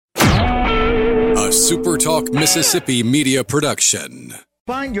SuperTalk Mississippi media production.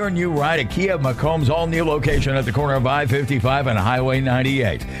 Find your new ride at Kia Macomb's all-new location at the corner of I-55 and Highway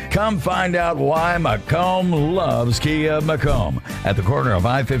 98. Come find out why Macomb loves Kia Macomb at the corner of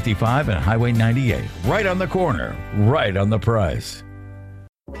I-55 and Highway 98. Right on the corner, right on the price.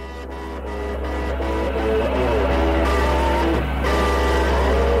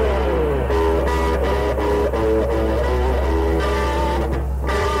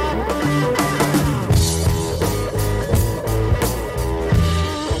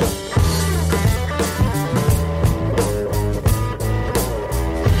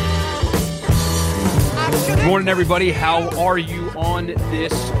 Good morning, everybody. How are you on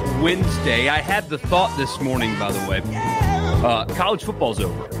this Wednesday? I had the thought this morning, by the way. College football's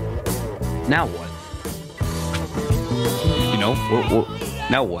over. Now what? You know,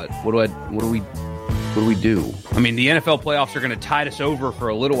 now what? What do we do? I mean, the NFL playoffs are going to tide us over for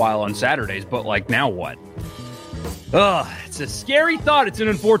a little while on Saturdays, but like, now what? It's a scary thought. It's an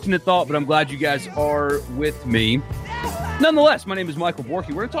unfortunate thought, but I'm glad you guys are with me. Nonetheless, my name is Michael Borky.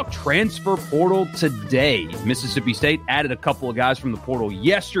 We're going to talk transfer portal today. Mississippi State added a couple of guys from the portal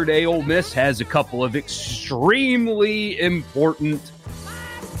yesterday. Ole Miss has a couple of extremely important,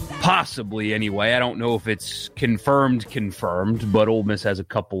 possibly anyway. I don't know if it's confirmed, but Ole Miss has a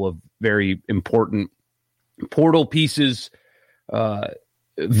couple of very important portal pieces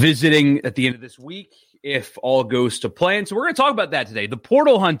visiting at the end of this week, if all goes to plan. So we're going to talk about that today. The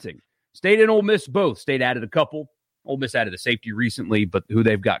portal hunting. State and Ole Miss both. State added a couple. Ole Miss added a safety recently, but who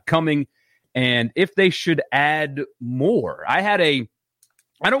they've got coming, and if they should add more. I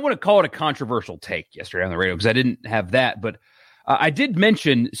don't want to call it a controversial take yesterday on the radio because I didn't have that, but I did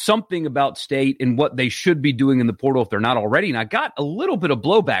mention something about State and what they should be doing in the portal if they're not already, and I got a little bit of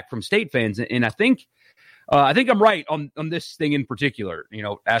blowback from State fans, and I think I'm right on this thing in particular. You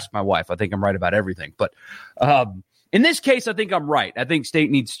know, ask my wife. I think I'm right about everything, but in this case, I think I'm right. I think State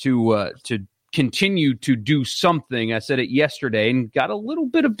needs to continue to do something. I said it yesterday and got a little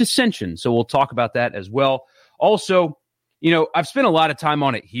bit of dissension, so we'll talk about that as well. Also, you know, I've spent a lot of time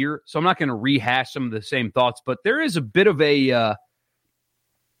on it here, so I'm not going to rehash some of the same thoughts, but there is a bit of there's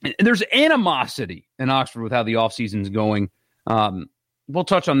animosity in Oxford with how the offseason is going. We'll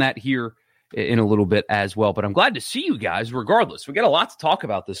touch on that here in a little bit as well, but I'm glad to see you guys regardless. We got a lot to talk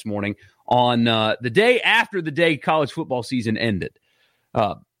about this morning on the day after the day college football season ended.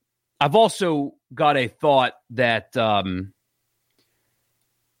 I've also got a thought that tell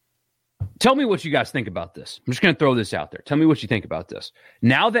me what you guys think about this. I'm just going to throw this out there. Tell me what you think about this.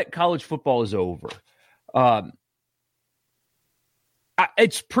 Now that college football is over,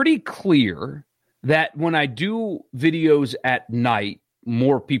 it's pretty clear that when I do videos at night,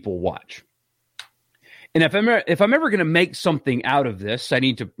 more people watch. And if I'm ever going to make something out of this, I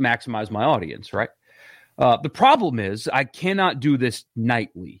need to maximize my audience, right? The problem is I cannot do this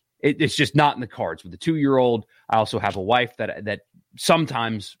nightly. It's just not in the cards. With a 2-year-old, I also have a wife that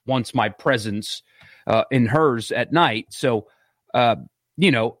sometimes wants my presence in hers at night. So,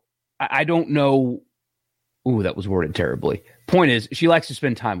 you know, I don't know. Ooh, that was worded terribly. Point is, she likes to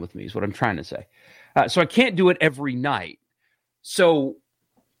spend time with me is what I'm trying to say. So I can't do it every night. So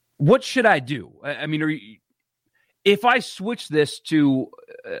what should I do? I mean, if I switch this to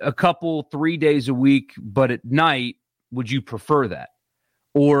a couple, 3 days a week, but at night, would you prefer that?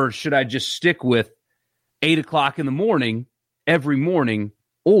 Or should I just stick with 8 o'clock in the morning every morning?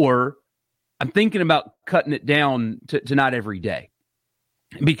 Or I'm thinking about cutting it down to not every day.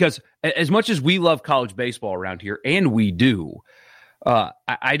 Because as much as we love college baseball around here, and we do,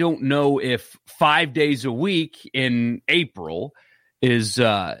 I don't know if 5 days a week in April is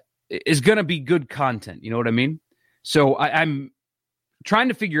going to be good content. You know what I mean? So I'm trying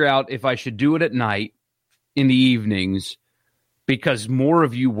to figure out if I should do it at night in the evenings, because more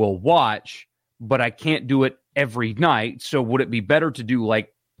of you will watch, but I can't do it every night. So would it be better to do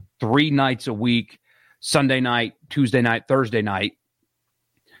like 3 nights a week, Sunday night, Tuesday night, Thursday night,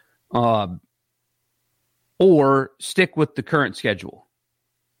 or stick with the current schedule?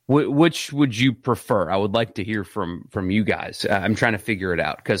 Which would you prefer? I would like to hear from you guys. I'm trying to figure it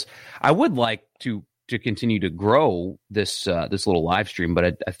out because I would like to continue to grow this little live stream,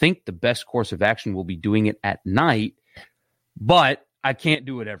 but I think the best course of action will be doing it at night. But I can't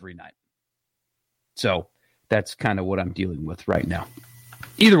do it every night. So that's kind of what I'm dealing with right now.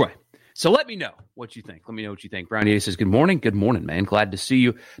 Either way. So let me know what you think. Let me know what you think. Brownie A says, good morning. Good morning, man. Glad to see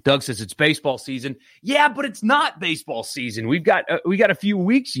you. Doug says it's baseball season. Yeah, but it's not baseball season. We got a few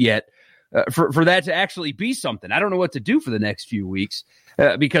weeks yet for that to actually be something. I don't know what to do for the next few weeks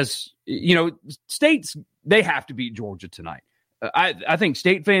because, you know, states, they have to beat Georgia tonight. I think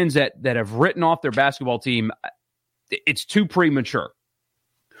State fans that have written off their basketball team, it's too premature.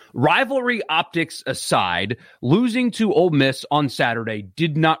 Rivalry optics aside, losing to Ole Miss on Saturday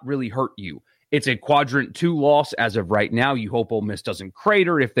did not really hurt you. It's a quadrant 2 loss as of right now. You hope Ole Miss doesn't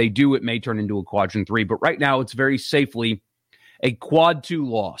crater. If they do, it may turn into a quadrant 3. But right now, it's very safely a quad 2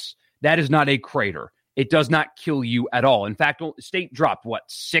 loss. That is not a crater. It does not kill you at all. In fact, State dropped,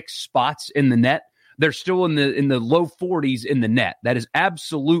 6 spots in the net? They're still in the low 40s in the net. That is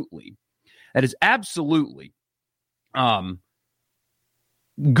absolutely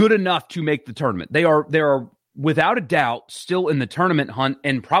good enough to make the tournament. They are without a doubt still in the tournament hunt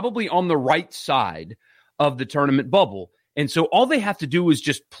and probably on the right side of the tournament bubble. And so all they have to do is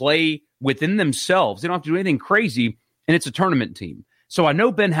just play within themselves. They don't have to do anything crazy, and it's a tournament team. So I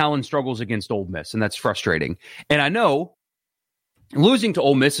know Ben Howland struggles against Ole Miss, and that's frustrating. And I know losing to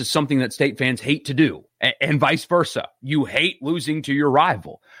Ole Miss is something that State fans hate to do, and vice versa. You hate losing to your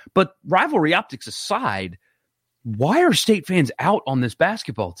rival. But rivalry optics aside, why are State fans out on this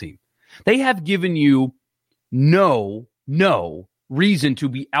basketball team? They have given you no reason to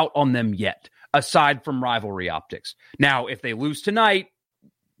be out on them yet, aside from rivalry optics. Now, if they lose tonight,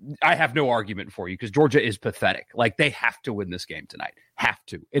 I have no argument for you because Georgia is pathetic. Like, they have to win this game tonight. Have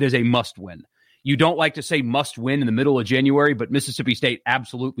to. It is a must win. You don't like to say must win in the middle of January, but Mississippi State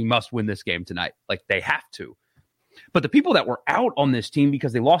absolutely must win this game tonight. Like, they have to. But the people that were out on this team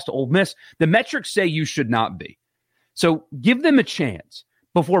because they lost to Ole Miss, the metrics say you should not be. So give them a chance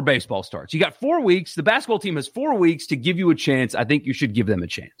before baseball starts. You got 4 weeks. The basketball team has 4 weeks to give you a chance. I think you should give them a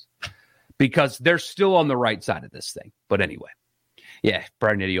chance because they're still on the right side of this thing. But anyway, yeah,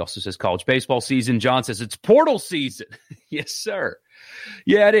 Brian Nitty also says college baseball season. John says it's portal season. Yes, sir.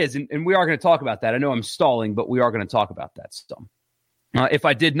 Yeah, it is. And we are going to talk about that. I know I'm stalling, but we are going to talk about that some. If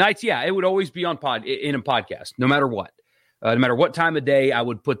I did nights, yeah, it would always be in a podcast, no matter what. No matter what time of day, I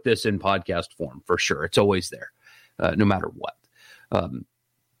would put this in podcast form for sure. It's always there, no matter what.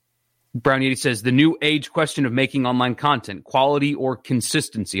 Brown Yeti says, the new age question of making online content, quality or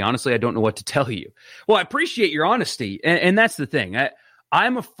consistency. Honestly, I don't know what to tell you. Well, I appreciate your honesty. And that's the thing.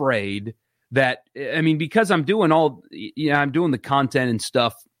 I'm afraid that, I mean, because I'm doing I'm doing the content and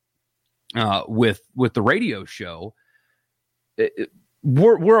stuff with the radio show.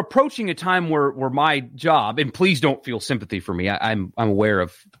 We're approaching a time where my job, and please don't feel sympathy for me. I'm aware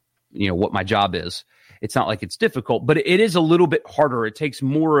of, what my job is. It's not like it's difficult, but it is a little bit harder. It takes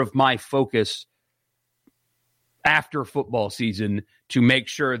more of my focus after football season to make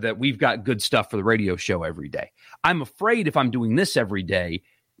sure that we've got good stuff for the radio show every day. I'm afraid if I'm doing this every day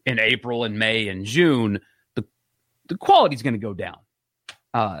in April and May and June, the quality is going to go down.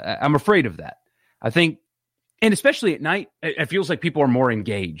 I'm afraid of that. I think, and especially at night, it feels like people are more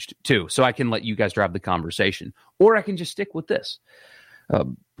engaged too. So I can let you guys drive the conversation, or I can just stick with this.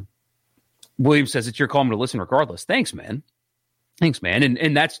 William says it's your call to listen regardless. Thanks, man.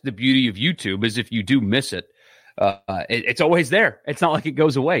 And that's the beauty of YouTube is if you do miss it, it's always there. It's not like it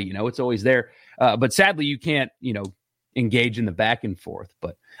goes away. It's always there. But sadly, you can't, engage in the back and forth.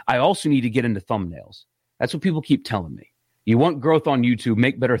 But I also need to get into thumbnails. That's what people keep telling me. You want growth on YouTube,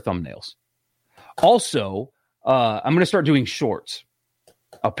 make better thumbnails. Also, I'm going to start doing shorts.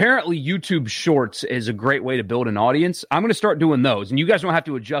 Apparently, YouTube Shorts is a great way to build an audience. I'm going to start doing those. And you guys don't have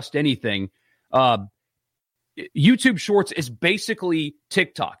to adjust anything. YouTube Shorts is basically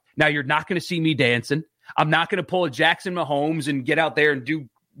TikTok. Now, you're not going to see me dancing. I'm not going to pull a Jackson Mahomes and get out there and do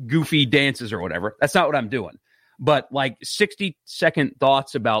goofy dances or whatever. That's not what I'm doing. But like 60-second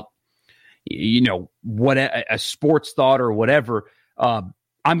thoughts about, what a sports thought or whatever. I'm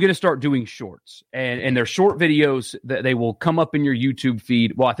going to start doing shorts, and they're short videos that they will come up in your YouTube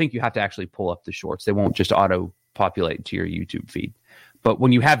feed. Well, I think you have to actually pull up the shorts. They won't just auto populate to your YouTube feed. But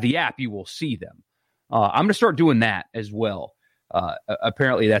when you have the app, you will see them. I'm going to start doing that as well.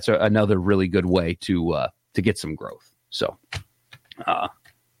 Apparently, that's another really good way to get some growth. So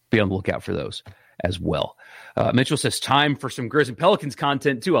be on the lookout for those as well. Mitchell says, time for some Grizz and Pelicans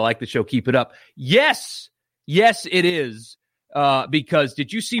content, too. I like the show. Keep it up. Yes, it is. Because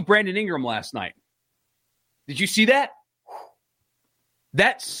did you see Brandon Ingram last night? Did you see that?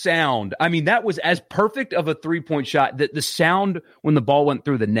 That sound, I mean, that was as perfect of a three-point shot that the sound when the ball went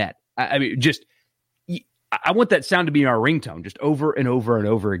through the net. I want that sound to be in our ringtone just over and over and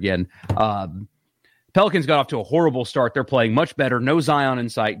over again. Pelicans got off to a horrible start. They're playing much better. No Zion in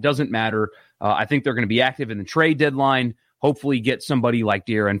sight. Doesn't matter. I think they're going to be active in the trade deadline. Hopefully get somebody like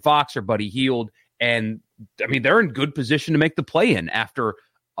De'Aaron Fox or Buddy Hield. And, I mean, they're in good position to make the play-in after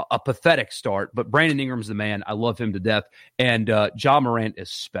a pathetic start. But Brandon Ingram's the man. I love him to death. And Ja Morant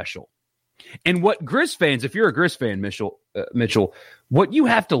is special. And what Grizz fans, if you're a Grizz fan, Mitchell, what you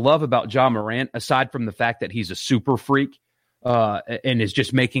have to love about Ja Morant, aside from the fact that he's a super freak and is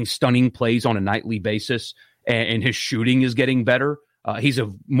just making stunning plays on a nightly basis, and his shooting is getting better, he's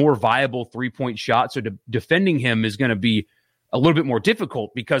a more viable three-point shot. So defending him is going to be a little bit more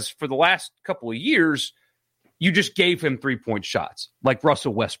difficult because for the last couple of years, you just gave him three-point shots like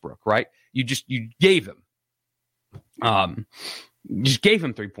Russell Westbrook, right? You gave him. Just gave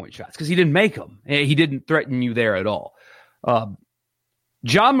him three-point shots because he didn't make them. He didn't threaten you there at all.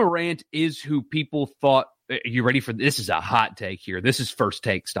 Ja Morant is who people thought. You ready for this? Is a hot take here. This is first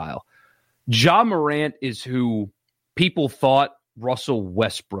take style. Ja Morant is who people thought Russell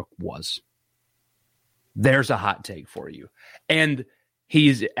Westbrook was. There's a hot take for you. And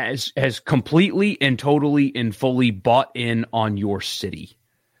he has completely and totally and fully bought in on your city.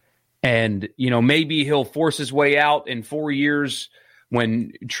 And, maybe he'll force his way out in 4 years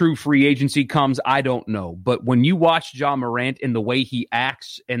when true free agency comes. I don't know. But when you watch Ja Morant and the way he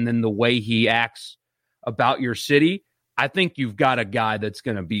acts and then the way he acts about your city, I think you've got a guy that's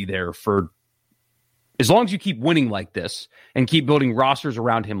going to be there for as long as you keep winning like this and keep building rosters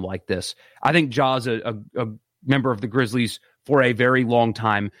around him like this. I think Ja's a member of the Grizzlies for a very long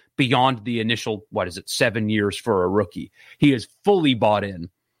time beyond the initial, 7 years for a rookie. He is fully bought in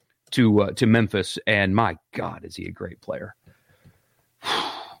to Memphis, and my God, is he a great player.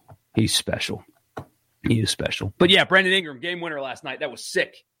 He's special. He is special. But yeah, Brandon Ingram, game winner last night. That was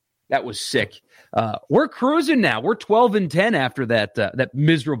sick. We're cruising now. We're 12-10 after that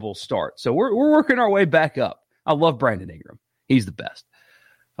miserable start. So we're working our way back up. I love Brandon Ingram. He's the best.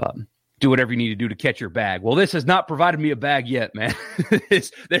 Do whatever you need to do to catch your bag. Well, this has not provided me a bag yet, man.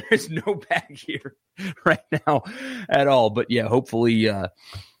 There is no bag here right now at all. But yeah, hopefully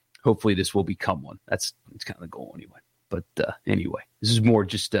this will become one. It's kind of the goal anyway. But anyway, this is more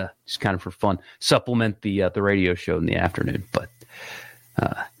just kind of for fun. Supplement the radio show in the afternoon. But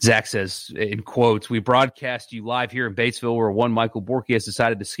Zach says, in quotes, "We broadcast you live here in Batesville where one Michael Borky has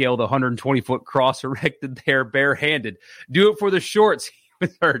decided to scale the 120-foot cross erected there barehanded. Do it for the shorts," he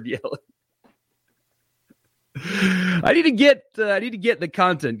was heard yelling. I need to get the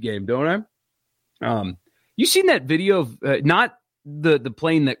content game, don't I? You seen that video of not the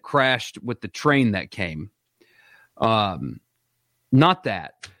plane that crashed with the train that came? Not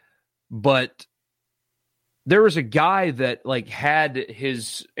that, but there was a guy that had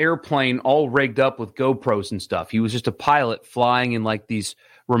his airplane all rigged up with GoPros and stuff. He was just a pilot flying in these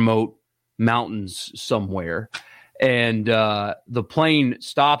remote mountains somewhere. And the plane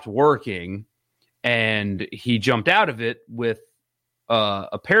stopped working and he jumped out of it with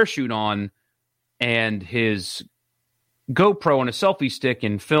a parachute on and his GoPro and a selfie stick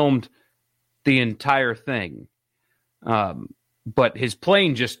and filmed the entire thing. But his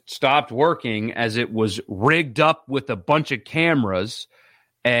plane just stopped working as it was rigged up with a bunch of cameras.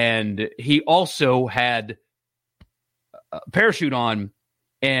 And he also had a parachute on.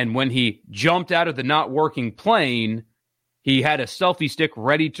 And when he jumped out of the not working plane, he had a selfie stick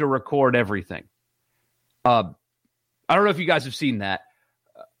ready to record everything. I don't know if you guys have seen that.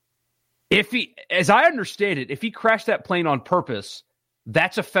 As I understand it, if he crashed that plane on purpose,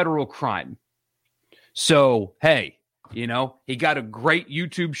 that's a federal crime. So, hey, he got a great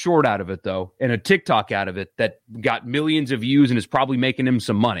YouTube short out of it, though, and a TikTok out of it that got millions of views and is probably making him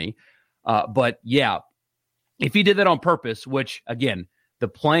some money. But, yeah, if he did that on purpose, which, again, the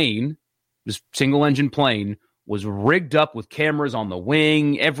plane, this single-engine plane, was rigged up with cameras on the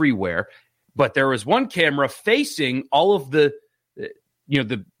wing everywhere, but there was one camera facing all of the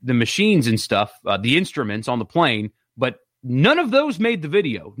machines and stuff, the instruments on the plane, but none of those made the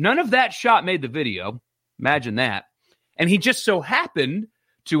video. None of that shot made the video. Imagine that. And he just so happened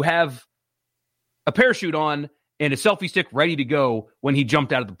to have a parachute on and a selfie stick ready to go when he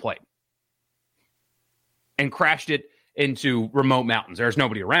jumped out of the plane and crashed it into remote mountains. There's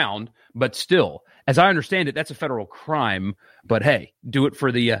nobody around, but still, as I understand it, that's a federal crime. But hey, do it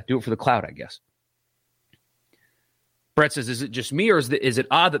for the clout, I guess. Brett says, "Is it just me, or is it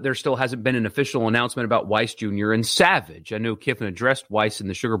odd that there still hasn't been an official announcement about Weiss Jr. and Savage? I know Kiffin addressed Weiss in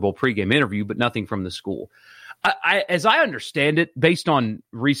the Sugar Bowl pregame interview, but nothing from the school." As I understand it, based on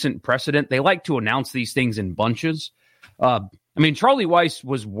recent precedent, they like to announce these things in bunches. Charlie Weiss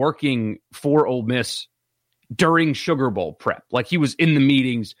was working for Ole Miss during Sugar Bowl prep. He was in the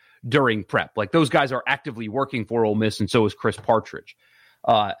meetings during prep. Those guys are actively working for Ole Miss, and so is Chris Partridge.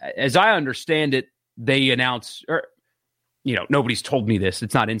 As I understand it, they announce, nobody's told me this.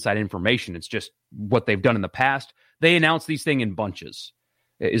 It's not inside information. It's just what they've done in the past. They announce these things in bunches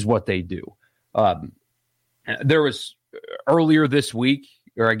is what they do. There was earlier this week,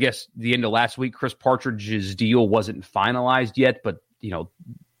 or I guess the end of last week, Chris Partridge's deal wasn't finalized yet, but,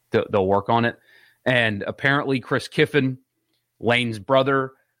 they'll work on it. And apparently Chris Kiffin, Lane's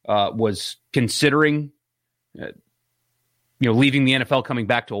brother, was considering, leaving the NFL, coming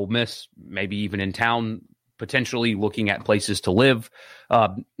back to Ole Miss, maybe even in town, potentially looking at places to live.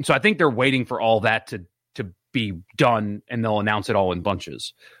 So I think they're waiting for all that to be done, and they'll announce it all in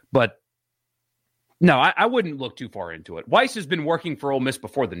bunches. But no, I wouldn't look too far into it. Weiss has been working for Ole Miss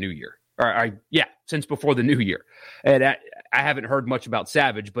before the new year. Since before the new year. And I haven't heard much about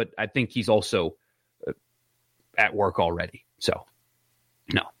Savage, but I think he's also at work already. So,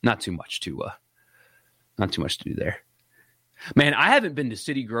 no, not too much to do there. Man, I haven't been to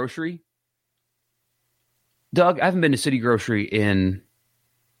City Grocery. Doug, I haven't been to City Grocery in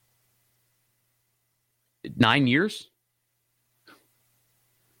 9 years.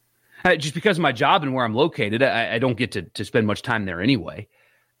 Just because of my job and where I'm located, I don't get to spend much time there anyway,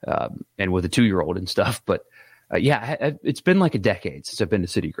 and with a 2-year-old and stuff. But it's been like a decade since I've been to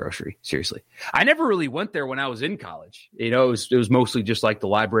City Grocery. Seriously, I never really went there when I was in college. It was mostly just like the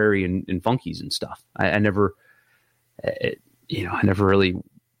library and Funkies and stuff. I never really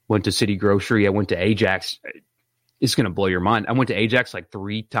went to City Grocery. I went to Ajax. It's going to blow your mind. I went to Ajax like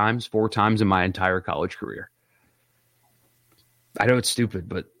 4 times in my entire college career. I know it's stupid,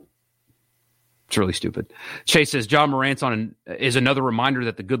 but it's really stupid. Chase says John Morant's is another reminder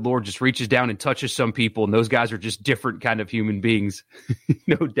that the good Lord just reaches down and touches some people, and those guys are just different kind of human beings.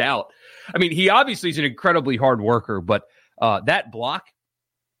 No doubt. I mean, he obviously is an incredibly hard worker, but that block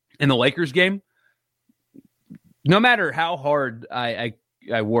in the Lakers game, no matter how hard I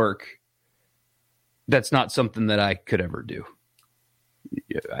work, that's not something that I could ever do.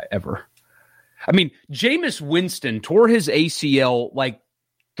 Ever. I mean, Jameis Winston tore his ACL like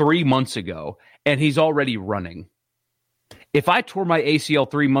 3 months ago, and he's already running. If I tore my ACL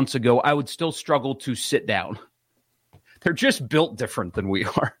 3 months ago, I would still struggle to sit down. They're just built different than we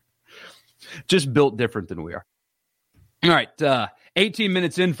are. All right, 18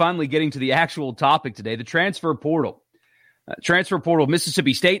 minutes in, finally getting to the actual topic today, the transfer portal.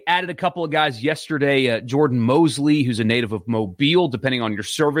 Mississippi State added a couple of guys yesterday. Jordan Mosley, who's a native of Mobile, depending on your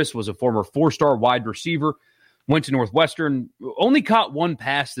service, was a former 4-star wide receiver. Went to Northwestern, only caught one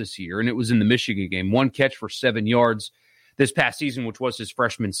pass this year, and it was in the Michigan game. 1 catch for 7 yards this past season, which was his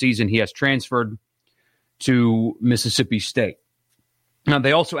freshman season. He has transferred to Mississippi State. Now,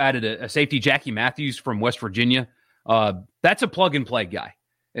 they also added a safety, Jackie Matthews from West Virginia. That's a plug-and-play guy,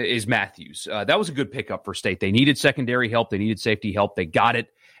 is Matthews. That was a good pickup for State. They needed secondary help. They needed safety help. They got it.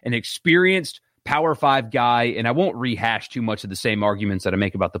 An experienced Power 5 guy, and I won't rehash too much of the same arguments that I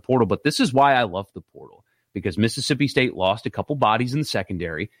make about the portal, but this is why I love the portal. Because Mississippi State lost a couple bodies in the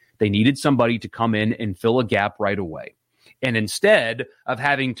secondary. They needed somebody to come in and fill a gap right away. And instead of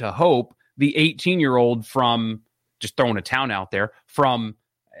having to hope the 18-year-old from, just throwing a town out there, from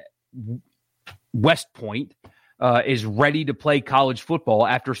West Point is ready to play college football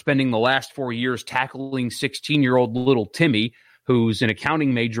after spending the last 4 years tackling 16-year-old little Timmy, who's an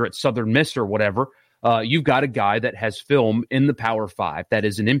accounting major at Southern Miss or whatever. You've got a guy that has film in the Power 5, that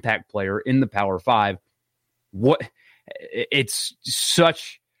is an impact player in the Power 5. It's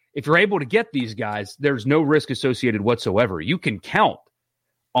such, if you're able to get these guys, there's no risk associated whatsoever. You can count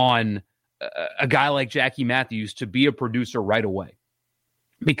on a guy like Jackie Matthews to be a producer right away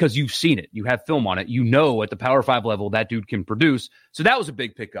because you've seen it. You have film on it. You know at the Power 5 level that dude can produce. So that was a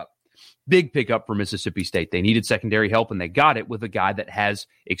big pickup. Big pickup for Mississippi State. They needed secondary help, and they got it with a guy that has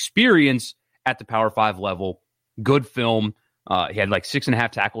experience at the Power 5 level. Good film. He had like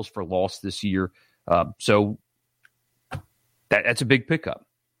 6.5 tackles for loss this year. So that's a big pickup.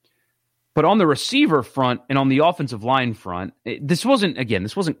 But on the receiver front and on the offensive line front, this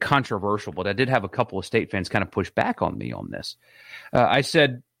wasn't controversial, but I did have a couple of State fans kind of push back on me on this. I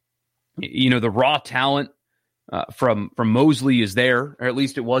said, the raw talent from Mosley is there, or at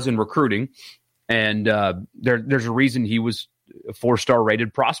least it was in recruiting. And there's a reason he was a 4-star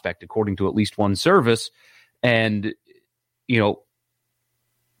rated prospect, according to at least one service. And,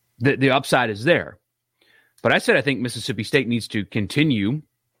 the upside is there. But I said I think Mississippi State needs to continue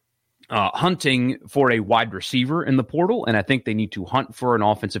hunting for a wide receiver in the portal, and I think they need to hunt for an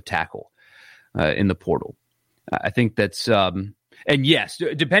offensive tackle in the portal. I think that's and yes,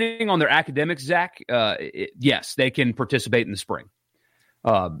 depending on their academics, Zach, yes, they can participate in the spring.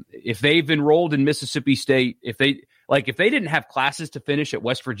 If they've enrolled in Mississippi State, if they didn't have classes to finish at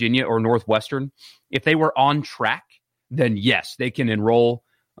West Virginia or Northwestern, if they were on track, then yes, they can enroll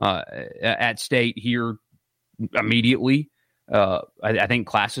at State here immediately. I think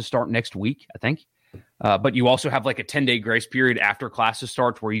classes start next week, I think. But you also have like a 10-day grace period after classes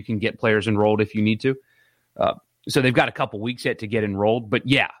start where you can get players enrolled if you need to. So they've got a couple weeks yet to get enrolled. But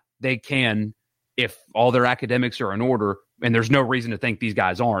yeah, they can, if all their academics are in order, and there's no reason to think these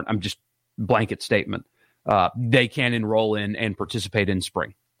guys aren't. I'm just blanket statement. They can enroll in and participate in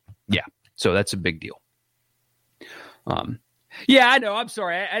spring. Yeah, so that's a big deal. Yeah, I know. I'm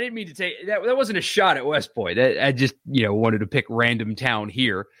sorry. I didn't mean to take that. That wasn't a shot at West Point. I just, wanted to pick random town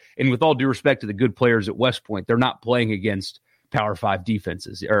here. And with all due respect to the good players at West Point, they're not playing against Power 5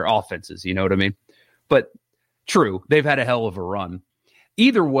 defenses or offenses. You know what I mean? But true, they've had a hell of a run.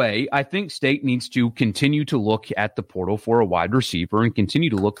 Either way, I think State needs to continue to look at the portal for a wide receiver and continue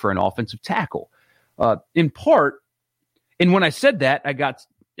to look for an offensive tackle. In part, and when I said that, I got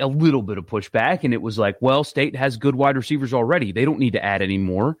a little bit of pushback, and it was like, well, State has good wide receivers already. They don't need to add any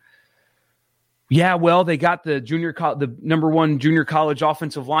more. Yeah, well, they got the number one junior college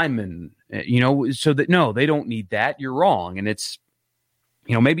offensive lineman, so that, no, they don't need that. You're wrong. And it's,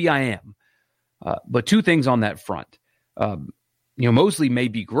 maybe I am. But two things on that front. Mosley may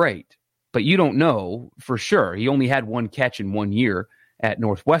be great, but you don't know for sure. He only had one catch in 1 year at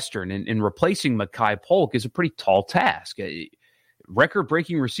Northwestern, and replacing Mekhi Polk is a pretty tall task.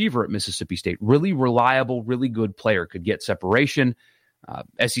 Record-breaking receiver at Mississippi State, really reliable, really good player, could get separation.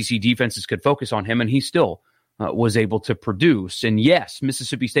 SEC defenses could focus on him, and he still was able to produce. And yes,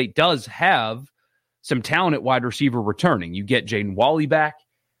 Mississippi State does have some talent at wide receiver returning. You get Jaden Walley back.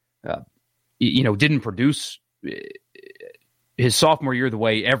 Didn't produce his sophomore year the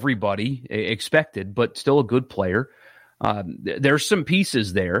way everybody expected, but still a good player. There's some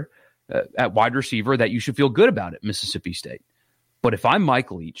pieces there at wide receiver that you should feel good about at Mississippi State. But if I'm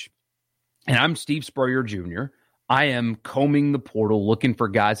Mike Leach and I'm Steve Spurrier Jr., I am combing the portal looking for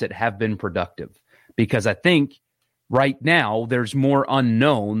guys that have been productive, because I think right now there's more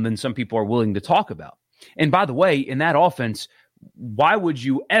unknown than some people are willing to talk about. And by the way, in that offense, why would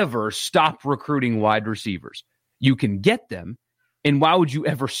you ever stop recruiting wide receivers? You can get them, and why would you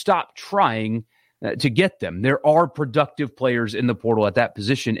ever stop trying to get them? There are productive players in the portal at that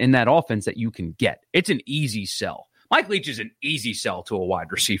position in that offense that you can get. It's an easy sell. Mike Leach is an easy sell to a wide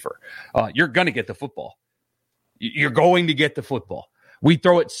receiver. You're going to get the football. You're going to get the football. We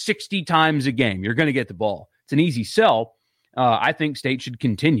throw it 60 times a game. You're going to get the ball. It's an easy sell. I think State should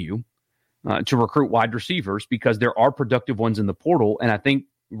continue to recruit wide receivers because there are productive ones in the portal. And I think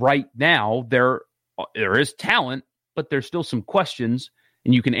right now there is talent, but there's still some questions,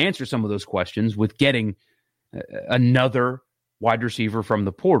 and you can answer some of those questions with getting another wide receiver from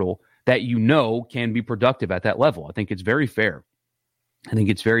the portal that can be productive at that level. I think it's very fair.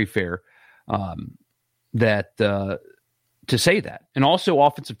 That to say that. And also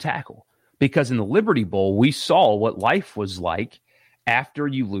offensive tackle, because in the Liberty Bowl, we saw what life was like after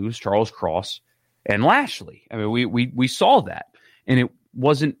you lose Charles Cross and Lashley. I mean, we saw that, and it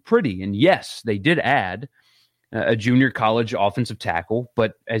wasn't pretty. And yes, they did add a junior college offensive tackle,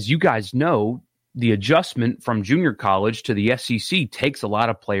 but as you guys know, the adjustment from junior college to the SEC takes a lot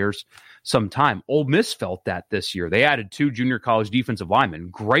of players some time. Ole Miss felt that this year. They added 2 junior college defensive linemen,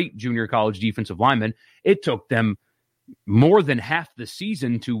 great junior college defensive linemen. It took them more than half the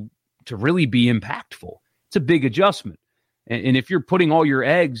season to really be impactful. It's a big adjustment. And if you're putting all your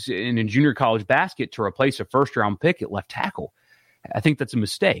eggs in a junior college basket to replace a first-round pick at left tackle, I think that's a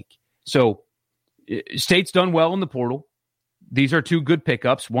mistake. So State's done well in the portal. These are 2 good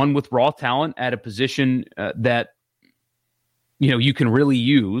pickups, one with raw talent at a position that you can really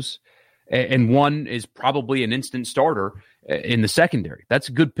use, and one is probably an instant starter in the secondary. That's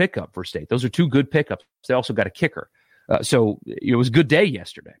a good pickup for State. Those are 2 good pickups. They also got a kicker. So it was a good day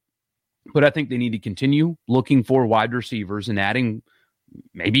yesterday. But I think they need to continue looking for wide receivers and adding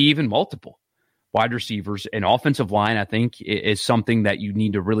maybe even multiple wide receivers. And offensive line, I think, is something that you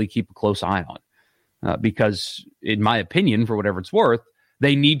need to really keep a close eye on. Because in my opinion, for whatever it's worth,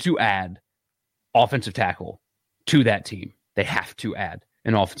 they need to add offensive tackle to that team. They have to add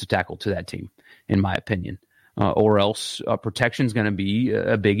an offensive tackle to that team, in my opinion, or else protection is going to be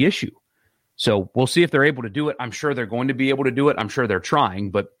a big issue. So we'll see if they're able to do it. I'm sure they're going to be able to do it. I'm sure they're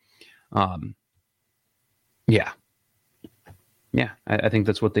trying, but yeah, I think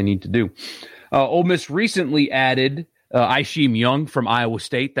that's what they need to do. Ole Miss recently added Isheem Young from Iowa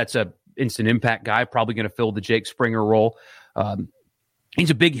State. That's a instant impact guy, probably going to fill the Jake Springer role. He's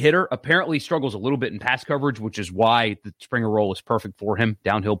a big hitter, apparently struggles a little bit in pass coverage, which is why the Springer role is perfect for him.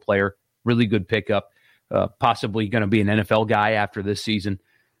 Downhill player, really good pickup, possibly going to be an NFL guy after this season.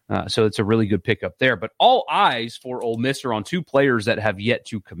 So it's a really good pickup there. But all eyes for Ole Miss are on 2 players that have yet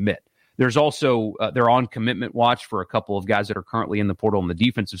to commit. There's also, they're on commitment watch for a couple of guys that are currently in the portal on the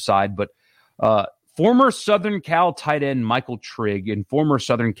defensive side. But Former Southern Cal tight end Michael Trigg and former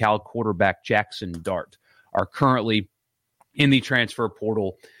Southern Cal quarterback Jackson Dart are currently in the transfer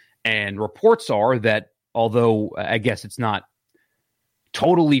portal. And reports are that, although I guess it's not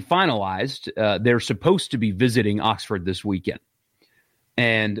totally finalized, they're supposed to be visiting Oxford this weekend.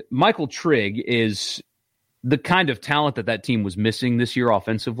 And Michael Trigg is the kind of talent that team was missing this year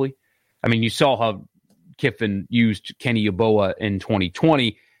offensively. I mean, you saw how Kiffin used Kenny Yeboah in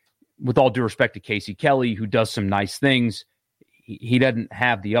 2020. With all due respect to Casey Kelly, who does some nice things, he doesn't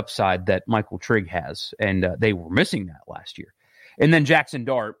have the upside that Michael Trigg has, and they were missing that last year. And then Jackson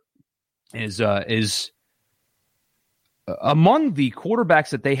Dart is among the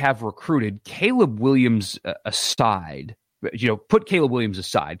quarterbacks that they have recruited, Caleb Williams aside. Put Caleb Williams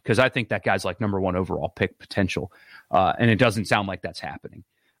aside, because I think that guy's like number 1 overall pick potential, and it doesn't sound like that's happening.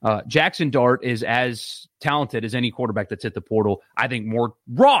 Jackson Dart is as talented as any quarterback that's hit the portal. I think more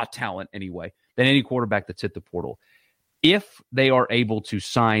raw talent anyway than any quarterback that's hit the portal. If they are able to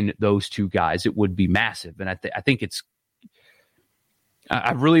sign those two guys, it would be massive. And I think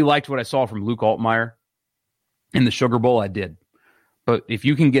I really liked what I saw from Luke Altmaier in the Sugar Bowl. I did. But if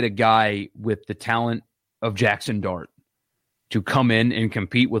you can get a guy with the talent of Jackson Dart to come in and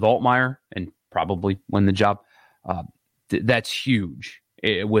compete with Altmaier and probably win the job, that's huge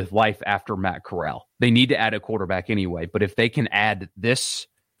with life after Matt Corral. They need to add a quarterback anyway, but if they can add this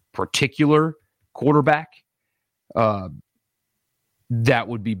particular quarterback, that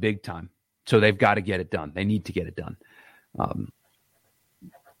would be big time. So they've got to get it done. They need to get it done.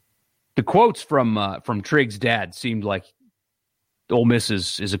 The quotes from Trigg's dad seemed like Ole Miss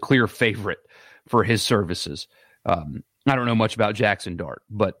is a clear favorite for his services. I don't know much about Jackson Dart,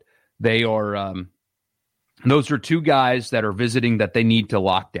 but they are those are two guys that are visiting that they need to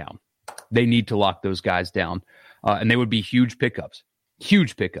lock down. They need to lock those guys down, and they would be huge pickups.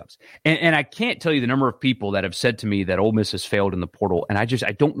 Huge pickups. And I can't tell you the number of people that have said to me that Ole Miss has failed in the portal, and I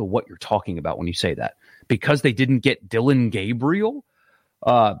don't know what you're talking about when you say that. Because they didn't get Dylan Gabriel,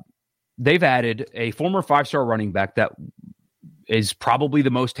 they've added a former 5-star running back that is probably the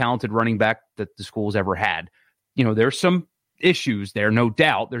most talented running back that the school's ever had. There's some issues there, no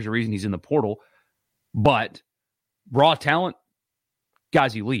doubt. There's a reason he's in the portal. But raw talent,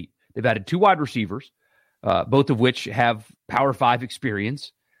 guy's elite. They've added 2 wide receivers, both of which have Power 5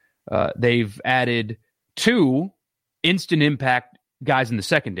 experience. They've added 2 instant impact guys in the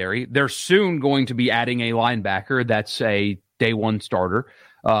secondary. They're soon going to be adding a linebacker that's a day 1 starter.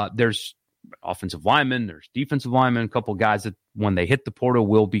 There's offensive linemen, there's defensive linemen, a couple guys that when they hit the portal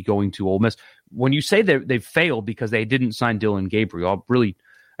will be going to Ole Miss. When you say that they've failed because they didn't sign Dylan Gabriel,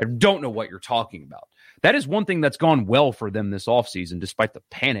 I don't know what you're talking about. That is one thing that's gone well for them this offseason, despite the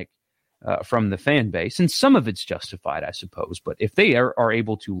panic from the fan base. And some of it's justified, I suppose. But if they are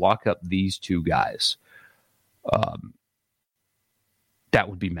able to lock up these 2 guys, that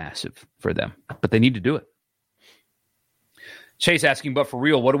would be massive for them. But they need to do it. Chase asking, but for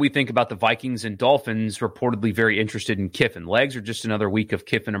real, what do we think about the Vikings and Dolphins reportedly very interested in Kiffin? Legs or just another week of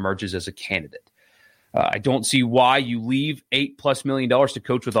Kiffin emerges as a candidate? I don't see why you leave $8+ million to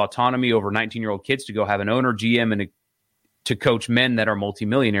coach with autonomy over 19-year-old kids to go have an owner, GM, and to coach men that are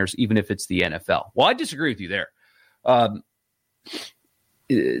multimillionaires, even if it's the NFL. Well, I disagree with you there.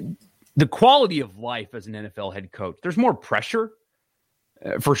 The quality of life as an NFL head coach, there's more pressure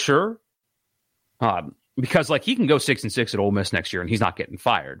for sure. Because he can go 6-6 at Ole Miss next year and he's not getting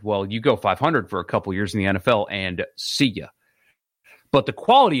fired. Well, you go 500 for a couple years in the NFL and see ya. But the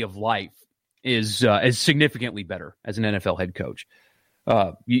quality of life is significantly better as an NFL head coach.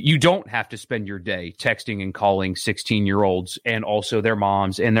 You don't have to spend your day texting and calling 16-year-olds and also their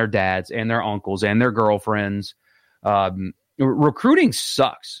moms and their dads and their uncles and their girlfriends. Recruiting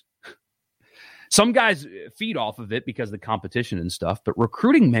sucks. Some guys feed off of it because of the competition and stuff, but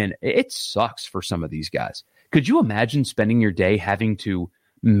recruiting, man, it sucks for some of these guys. Could you imagine spending your day having to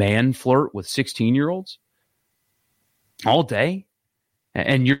man flirt with 16-year-olds all day?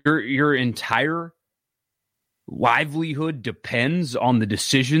 And your entire livelihood depends on the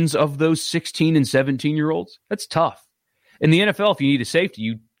decisions of those 16 and 17-year-olds? That's tough. In the NFL, if you need a safety,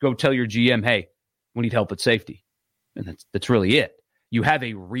 you go tell your GM, hey, we need help at safety. And that's really it. You have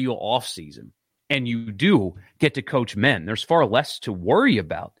a real offseason. And you do get to coach men. There's far less to worry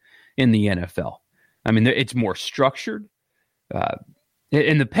about in the NFL. I mean, it's more structured.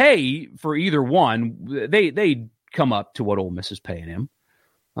 And the pay for either one, they come up to what Ole Miss is paying him.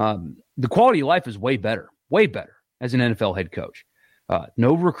 The quality of life is way better as an NFL head coach.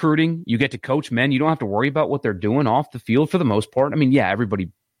 No recruiting. You get to coach men. You don't have to worry about what they're doing off the field for the most part. I mean, yeah, everybody,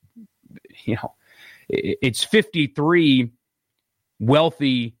 it's 53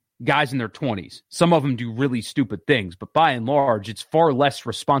 wealthy guys in their 20s. Some of them do really stupid things, but by and large, it's far less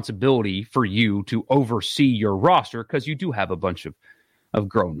responsibility for you to oversee your roster because you do have a bunch of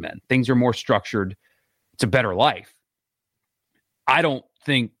grown men. Things are more structured. It's a better life. I don't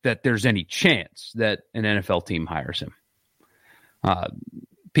think that there's any chance that an NFL team hires him.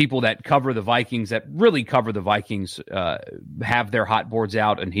 People that cover the Vikings, that really cover the Vikings, have their hot boards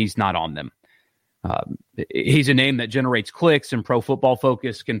out, and he's not on them. He's a name that generates clicks, and Pro Football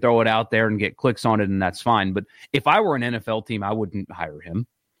Focus can throw it out there and get clicks on it, and that's fine. But if I were an NFL team, I wouldn't hire him.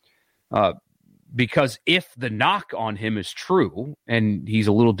 Because if the knock on him is true and he's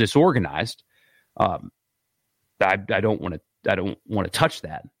a little disorganized, I don't want to touch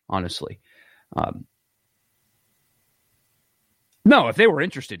that, honestly. No, if they were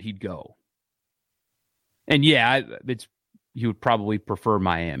interested, he'd go. And yeah, he would probably prefer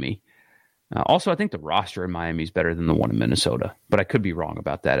Miami. Also, I think the roster in Miami is better than the one in Minnesota, but I could be wrong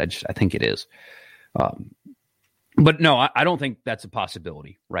about that. I think it is. But no, I don't think that's a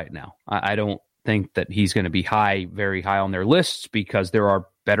possibility right now. I don't think that he's going to be very high on their lists because there are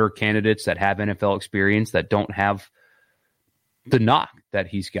better candidates that have NFL experience that don't have the knock that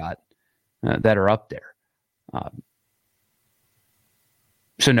he's got that are up there.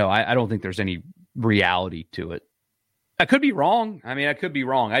 So no, I don't think there's any reality to it. I could be wrong. I could be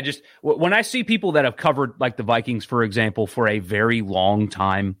wrong. When I see people that have covered like the Vikings, for example, for a very long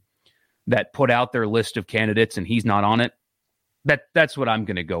time that put out their list of candidates and he's not on it, that's what I'm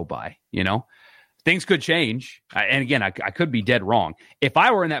going to go by. Things could change. And again, I could be dead wrong. If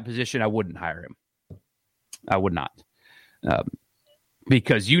I were in that position, I wouldn't hire him. I would not.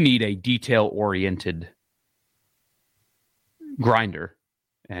 Because you need a detail-oriented grinder.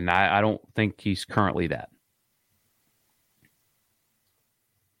 And I don't think he's currently that.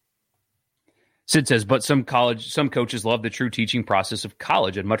 Sid says, but some coaches love the true teaching process of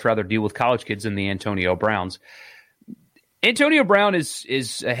college. I'd much rather deal with college kids than the Antonio Browns. Antonio Brown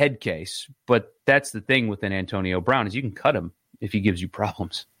is a head case, but that's the thing with an Antonio Brown is you can cut him if he gives you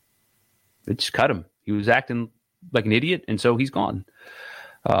problems. Just cut him. He was acting like an idiot, and so he's gone.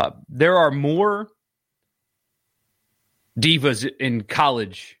 There are more divas in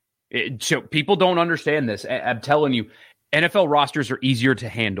college. So people don't understand this. I'm telling you, NFL rosters are easier to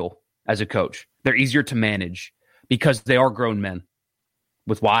handle as a coach. They're easier to manage because they are grown men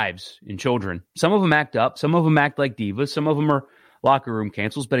with wives and children. Some of them act up. Some of them act like divas. Some of them are locker room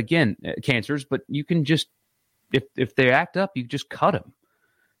cancers. But you can just, if they act up, you just cut them.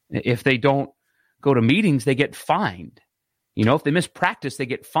 If they don't go to meetings, they get fined. If they miss practice, they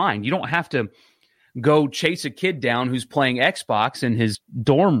get fined. You don't have to go chase a kid down who's playing Xbox in his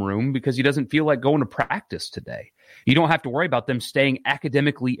dorm room because he doesn't feel like going to practice today. You don't have to worry about them staying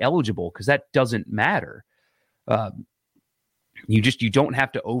academically eligible because that doesn't matter. You don't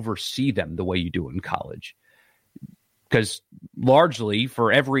have to oversee them the way you do in college. Because largely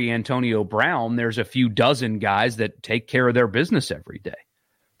for every Antonio Brown, there's a few dozen guys that take care of their business every day,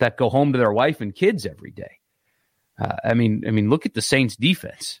 that go home to their wife and kids every day. Look at the Saints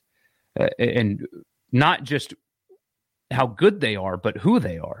defense and not just how good they are, but who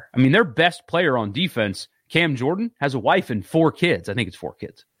they are. Their best player on defense, Cam Jordan, has a wife and 4 kids. I think it's 4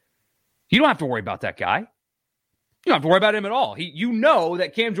 kids. You don't have to worry about that guy. You don't have to worry about him at all. You know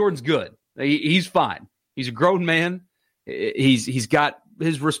that Cam Jordan's good. He's fine. He's a grown man. He's got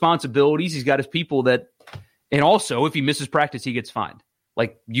his responsibilities. He's got his people and also if he misses practice, he gets fined.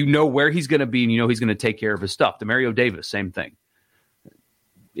 Like, where he's going to be and he's going to take care of his stuff. Demario Davis, same thing.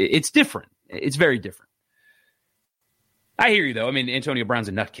 It's different. It's very different. I hear you, though. Antonio Brown's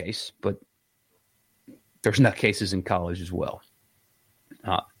a nutcase, but there's nutcases in college as well.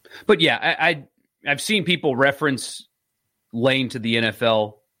 But yeah, I've seen people reference Lane to the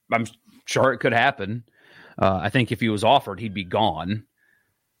NFL. I'm sure it could happen. I think if he was offered, he'd be gone.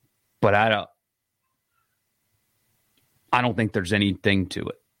 But I don't think there's anything to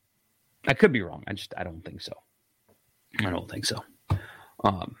it. I could be wrong. I don't think so.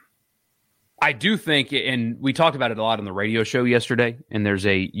 I do think, and we talked about it a lot on the radio show yesterday, and there's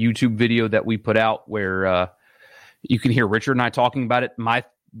a YouTube video that we put out where you can hear Richard and I talking about it.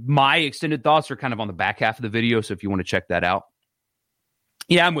 My extended thoughts are kind of on the back half of the video, so if you want to check that out.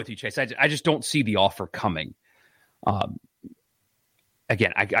 Yeah, I'm with you, Chase. I just don't see the offer coming.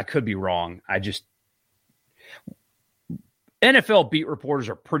 Again, I could be wrong. NFL beat reporters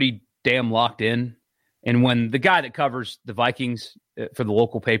are pretty damn locked in, and when the guy that covers the Vikings for the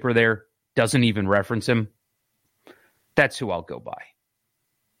local paper there doesn't even reference him, that's who I'll go by.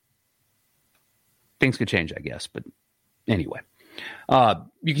 Things could change, I guess, but anyway. You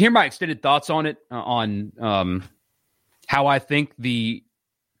can hear my extended thoughts on it, on how I think the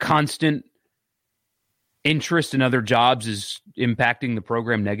constant interest in other jobs is impacting the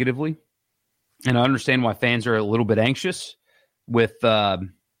program negatively. And I understand why fans are a little bit anxious with,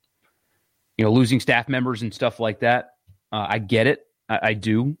 losing staff members and stuff like that. I get it. I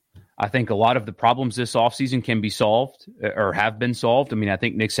do. I think a lot of the problems this offseason can be solved or have been solved. I mean, I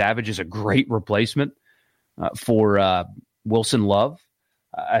think Nick Savage is a great replacement for Wilson Love.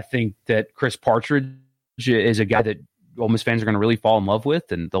 I think that Chris Partridge is a guy that Ole Miss fans are going to really fall in love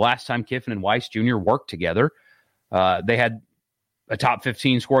with. And the last time Kiffin and Weiss Jr. worked together, they had a top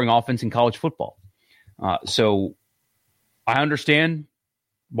 15 scoring offense in college football. So I understand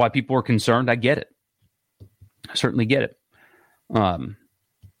why people are concerned. I get it. I certainly get it.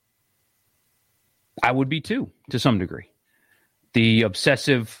 I would be too, to some degree. The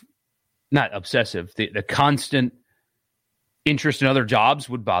the constant interest in other jobs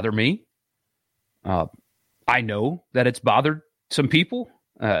would bother me. I know that it's bothered some people,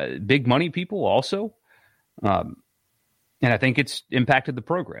 big money people also. And I think it's impacted the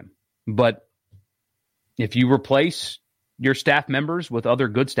program. But if you replace your staff members with other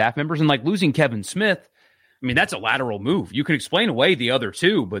good staff members, and like losing Kevin Smith, I mean, that's a lateral move. You can explain away the other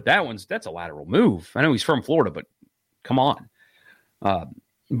two, but that's a lateral move. I know he's from Florida, but come on.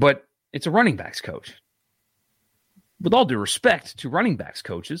 But it's a running backs coach. With all due respect to running backs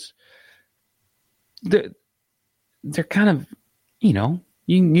coaches, they're kind of, you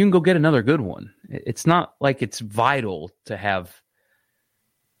can go get another good one. It's not like it's vital to have,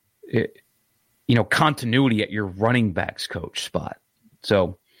 continuity at your running backs coach spot.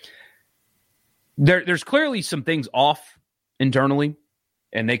 So there's clearly some things off internally,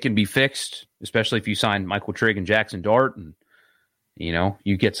 and they can be fixed, especially if you sign Michael Trigg and Jackson Dart, and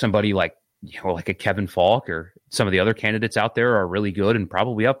you get somebody like a Kevin Falk, or some of the other candidates out there are really good and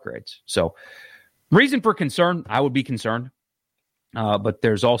probably upgrades. So reason for concern, I would be concerned. But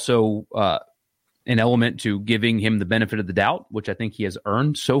there's also an element to giving him the benefit of the doubt, which I think he has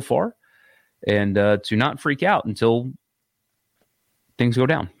earned so far, and to not freak out until things go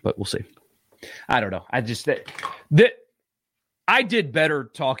down. But we'll see. I don't know. I just I did better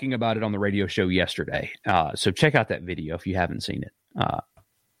talking about it on the radio show yesterday. So check out that video if you haven't seen it.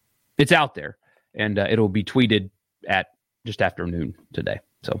 It's out there, and it'll be tweeted at just after noon today.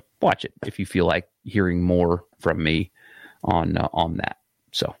 So watch it if you feel like hearing more from me on that.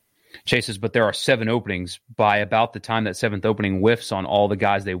 So Chase says, but there are 7 openings. By about the time that 7th opening whiffs on all the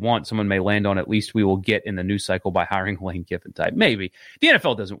guys they want, someone may land on at least we will get in the news cycle by hiring Lane Kiffin type. Maybe. The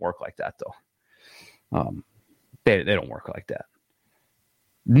NFL doesn't work like that, though. They don't work like that.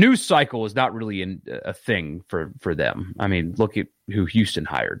 News cycle is not really a thing for them. I mean, look at who Houston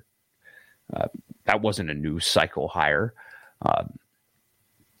hired. That wasn't a news cycle hire.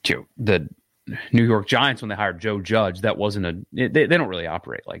 The New York Giants, when they hired Joe Judge, that wasn't they don't really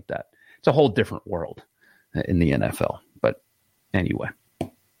operate like that. It's a whole different world in the NFL. But anyway,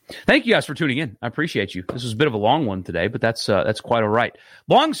 thank you guys for tuning in. I appreciate you. This was a bit of a long one today, but that's quite all right.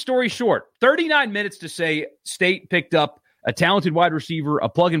 Long story short, 39 minutes to say State picked up a talented wide receiver, a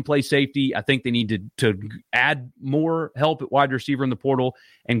plug-and-play safety. I think they need to add more help at wide receiver in the portal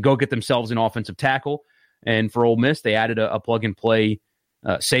and go get themselves an offensive tackle. And for Ole Miss, they added a plug-and-play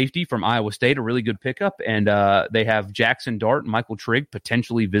safety from Iowa State, a really good pickup. And they have Jackson Dart and Michael Trigg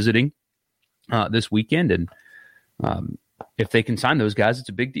potentially visiting this weekend. And if they can sign those guys, it's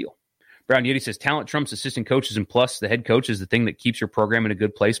a big deal. Brown Yeti says, talent trumps assistant coaches, and plus the head coach is the thing that keeps your program in a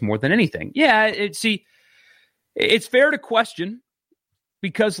good place more than anything. Yeah, it's fair to question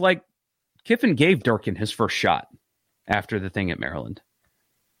because, like, Kiffin gave Durkin his first shot after the thing at Maryland.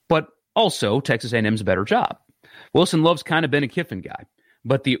 But also, Texas A&M's a better job. Wilson Love's kind of been a Kiffin guy.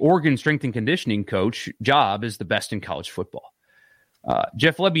 But the Oregon strength and conditioning coach job is the best in college football.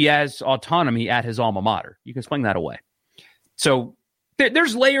 Jeff Lebby has autonomy at his alma mater. You can swing that away. So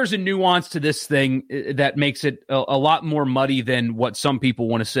there's layers and nuance to this thing that makes it a lot more muddy than what some people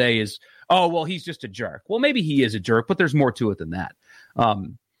want to say is, oh, well, he's just a jerk. Well, maybe he is a jerk, but there's more to it than that.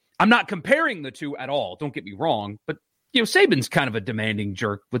 I'm not comparing the two at all. Don't get me wrong. But, Saban's kind of a demanding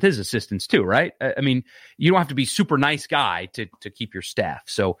jerk with his assistants too, right? I mean, you don't have to be super nice guy to keep your staff.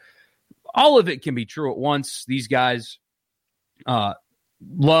 So all of it can be true at once. These guys,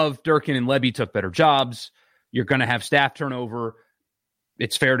 Love, Durkin, and Lebby took better jobs. You're going to have staff turnover.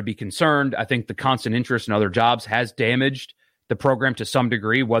 It's fair to be concerned. I think the constant interest in other jobs has damaged the program to some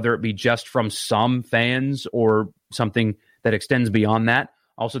degree, whether it be just from some fans or something that extends beyond that.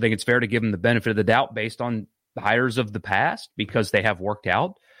 I also think it's fair to give them the benefit of the doubt based on the hires of the past because they have worked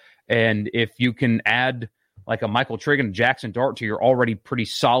out. And if you can add like a Michael Trigg and Jackson Dart to your already pretty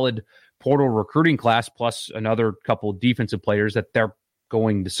solid portal recruiting class, plus another couple defensive players that they're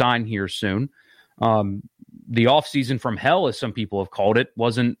going to sign here soon. The offseason from hell, as some people have called it,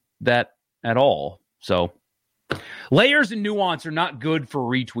 wasn't that at all. So layers and nuance are not good for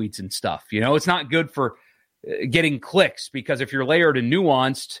retweets and stuff. It's not good for getting clicks, because if you're layered and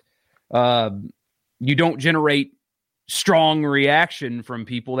nuanced, you don't generate strong reaction from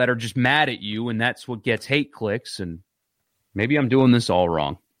people that are just mad at you, and that's what gets hate clicks. And maybe I'm doing this all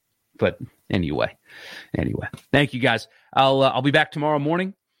wrong, but anyway, thank you guys. I'll be back tomorrow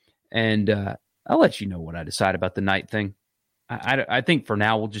morning, and I'll let you know what I decide about the night thing. I think for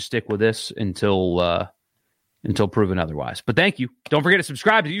now we'll just stick with this until proven otherwise. But thank you. Don't forget to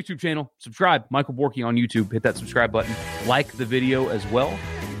subscribe to the YouTube channel. Subscribe, Michael Borky on YouTube. Hit that subscribe button. Like the video as well.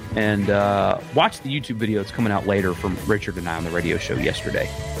 And watch the YouTube video that's coming out later from Richard and I on the radio show yesterday.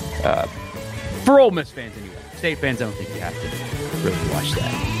 For Ole Miss fans anyway. State fans, I don't think you have to really watch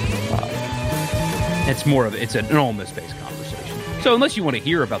that. It's an Ole Miss-based conversation. So unless you want to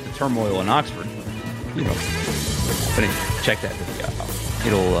hear about the turmoil in Oxford, but anyway, check that video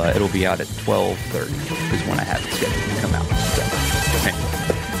out. It'll be out at 12:30 is when I have it scheduled to come out. So,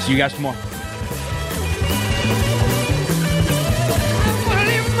 anyway, see you guys tomorrow.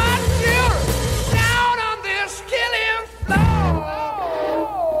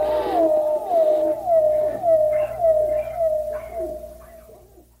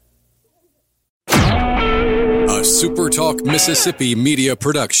 A SuperTalk Mississippi media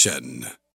production.